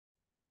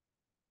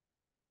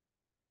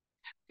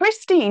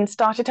Christine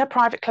started her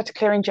private clutter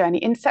clearing journey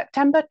in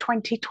September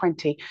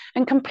 2020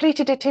 and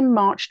completed it in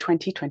March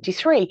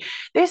 2023.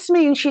 This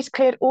means she's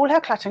cleared all her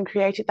clutter and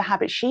created the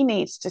habit she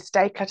needs to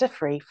stay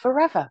clutter-free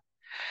forever.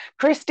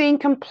 Christine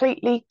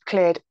completely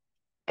cleared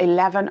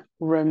 11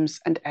 rooms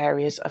and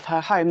areas of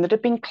her home that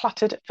had been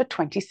cluttered for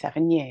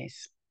 27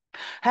 years.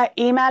 Her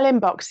email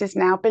inbox is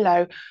now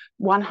below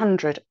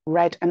 100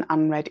 read and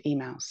unread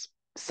emails.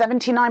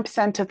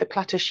 79% of the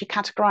clutter she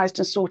categorized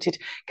and sorted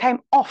came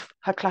off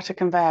her clutter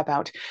conveyor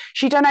belt.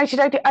 She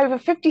donated over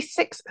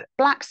 56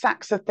 black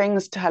sacks of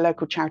things to her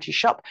local charity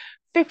shop.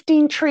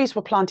 15 trees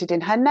were planted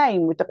in her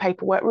name with the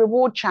paperwork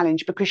reward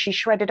challenge because she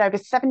shredded over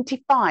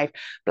 75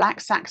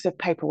 black sacks of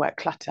paperwork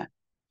clutter.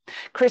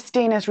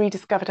 Christine has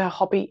rediscovered her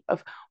hobby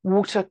of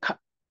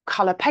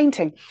watercolor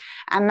painting,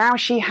 and now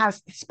she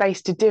has the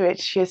space to do it.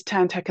 She has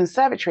turned her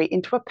conservatory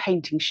into a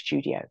painting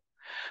studio.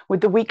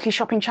 With the weekly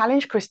shopping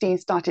challenge, Christine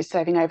started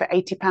saving over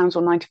 £80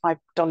 or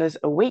 $95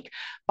 a week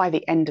by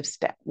the end of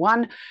step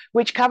 1,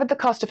 which covered the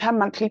cost of her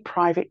monthly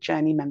private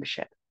journey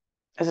membership.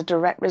 As a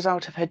direct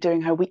result of her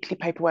doing her weekly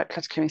paperwork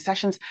clutter clearing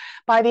sessions,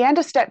 by the end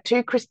of step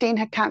 2, Christine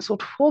had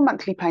cancelled 4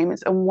 monthly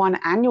payments and 1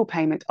 annual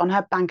payment on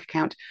her bank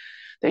account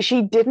that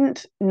she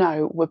didn't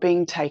know were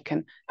being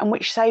taken, and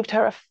which saved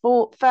her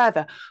a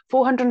further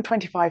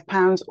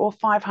 £425 or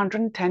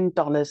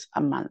 $510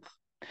 a month.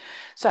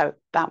 So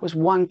that was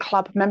 1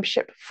 club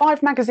membership,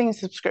 5 magazine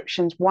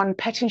subscriptions, 1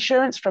 pet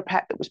insurance for a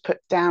pet that was put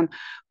down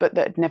but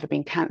that had never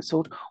been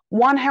cancelled,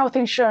 1 health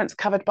insurance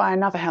covered by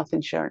another health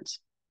insurance.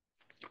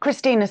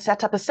 Christine has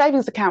set up a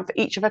savings account for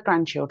each of her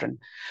grandchildren.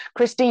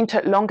 Christine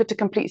took longer to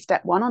complete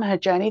step 1 on her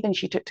journey than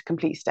she took to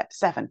complete step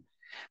 7.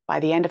 By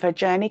the end of her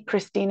journey,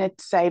 Christine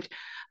had saved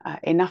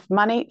enough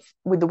money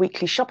with the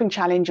weekly shopping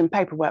challenge and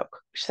paperwork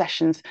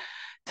sessions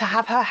to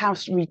have her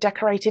house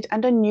redecorated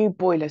and a new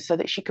boiler so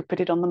that she could put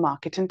it on the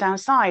market and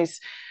downsize.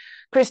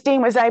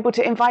 Christine was able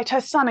to invite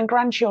her son and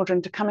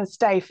grandchildren to come and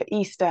stay for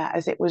Easter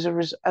as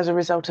a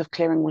result of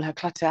clearing all her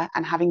clutter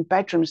and having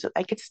bedrooms that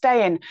they could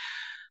stay in.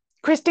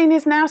 Christine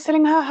is now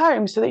selling her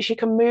home so that she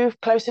can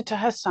move closer to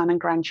her son and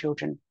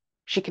grandchildren.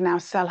 She can now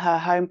sell her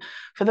home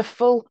for the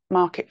full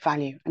market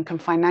value and can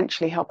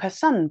financially help her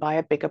son buy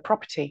a bigger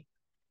property.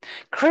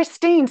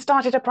 Christine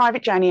started a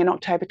private journey in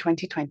October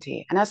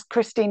 2020, and as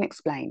Christine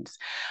explains,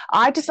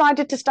 I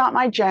decided to start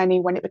my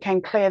journey when it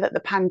became clear that the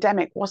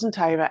pandemic wasn't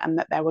over and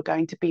that there were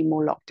going to be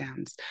more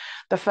lockdowns.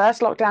 The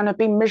first lockdown had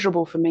been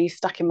miserable for me,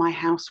 stuck in my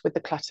house with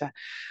the clutter.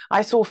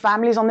 I saw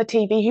families on the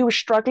TV who were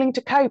struggling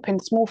to cope in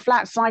small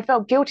flats, and I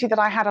felt guilty that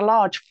I had a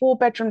large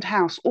 4-bedroomed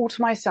house all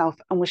to myself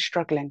and was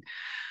struggling.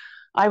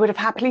 I would have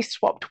happily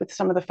swapped with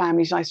some of the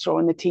families I saw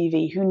on the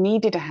TV who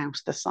needed a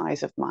house the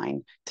size of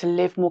mine to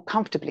live more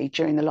comfortably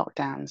during the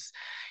lockdowns.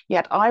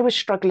 Yet I was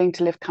struggling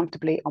to live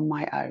comfortably on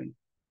my own.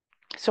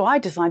 So I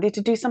decided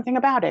to do something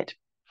about it.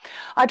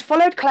 I'd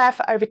followed Clare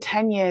for over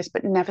 10 years,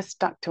 but never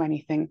stuck to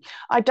anything.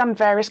 I'd done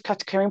various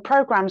clutter clearing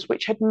programs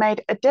which had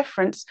made a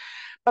difference,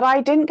 but I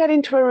didn't get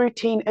into a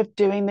routine of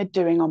doing the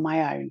doing on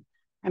my own.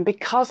 And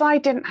because I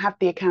didn't have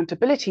the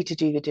accountability to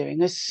do the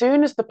doing, as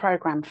soon as the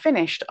program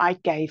finished, I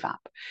gave up.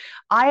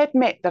 I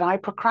admit that I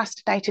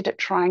procrastinated at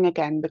trying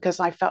again because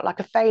I felt like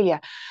a failure.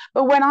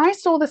 But when I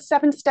saw the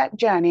 7-step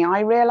journey,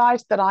 I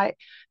realized that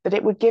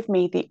it would give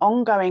me the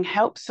ongoing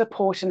help,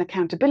 support, and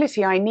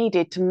accountability I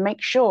needed to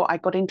make sure I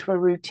got into a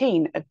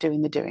routine of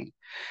doing the doing.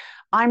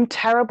 I'm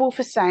terrible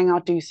for saying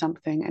I'll do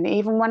something. And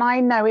even when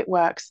I know it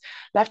works,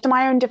 left to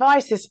my own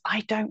devices,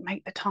 I don't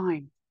make the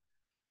time.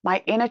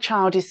 My inner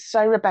child is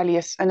so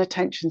rebellious and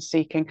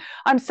attention-seeking.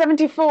 I'm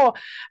 74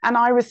 and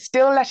I was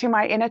still letting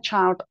my inner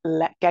child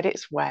get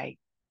its way.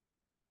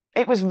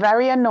 It was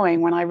very annoying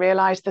when I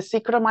realized the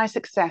secret of my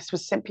success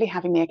was simply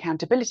having the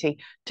accountability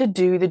to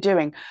do the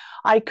doing.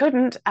 I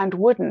couldn't and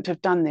wouldn't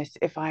have done this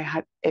if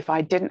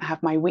I didn't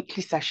have my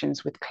weekly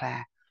sessions with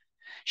Clare.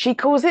 She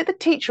calls it the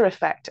teacher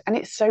effect, and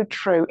it's so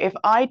true. If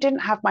I didn't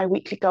have my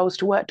weekly goals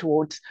to work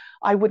towards,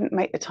 I wouldn't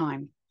make the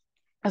time.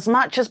 As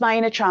much as my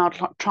inner child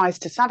tries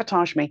to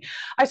sabotage me,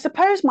 I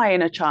suppose my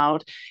inner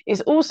child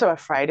is also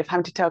afraid of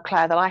having to tell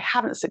Clare that I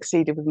haven't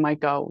succeeded with my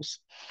goals.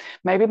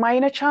 Maybe my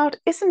inner child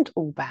isn't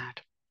all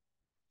bad.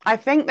 I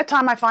think the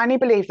time I finally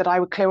believed that I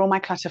would clear all my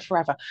clutter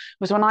forever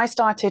was when I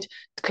started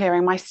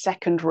clearing my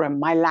second room,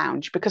 my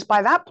lounge, because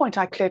by that point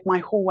I cleared my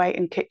hallway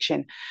and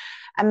kitchen,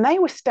 and they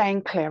were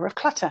staying clear of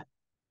clutter.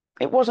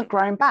 It wasn't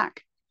growing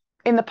back.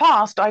 In the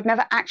past, I'd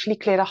never actually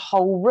cleared a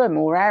whole room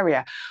or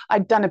area.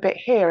 I'd done a bit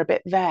here, a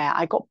bit there.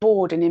 I got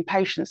bored and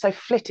impatient, so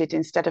flitted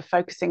instead of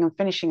focusing on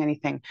finishing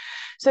anything.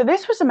 So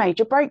this was a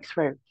major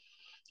breakthrough.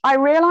 I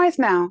realize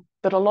now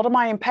that a lot of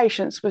my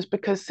impatience was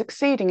because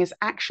succeeding is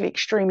actually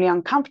extremely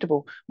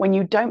uncomfortable when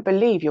you don't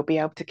believe you'll be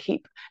able to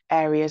keep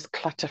areas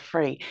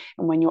clutter-free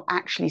and when you're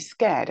actually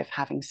scared of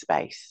having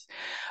space.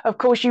 Of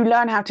course, you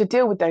learn how to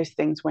deal with those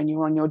things when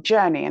you're on your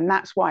journey, and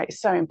that's why it's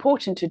so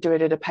important to do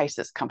it at a pace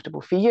that's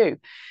comfortable for you.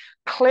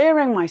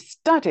 Clearing my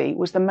study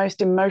was the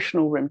most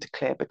emotional room to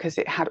clear because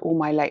it had all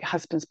my late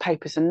husband's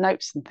papers and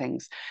notes and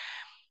things.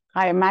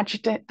 I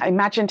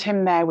imagined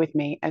him there with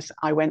me as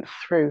I went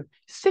through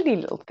silly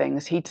little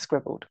things he'd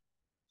scribbled.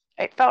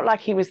 It felt like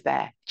he was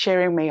there,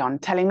 cheering me on,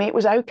 telling me it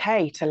was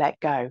okay to let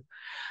go.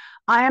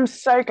 I am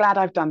so glad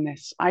I've done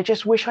this. I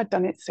just wish I'd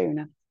done it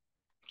sooner.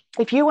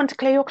 If you want to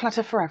clear your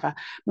clutter forever,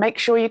 make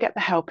sure you get the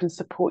help and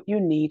support you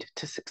need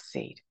to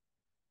succeed.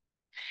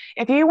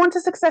 If you want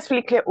to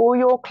successfully clear all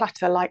your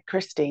clutter like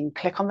Christine,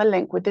 click on the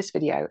link with this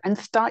video and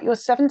start your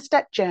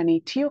 7-step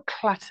journey to your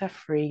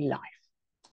clutter-free life.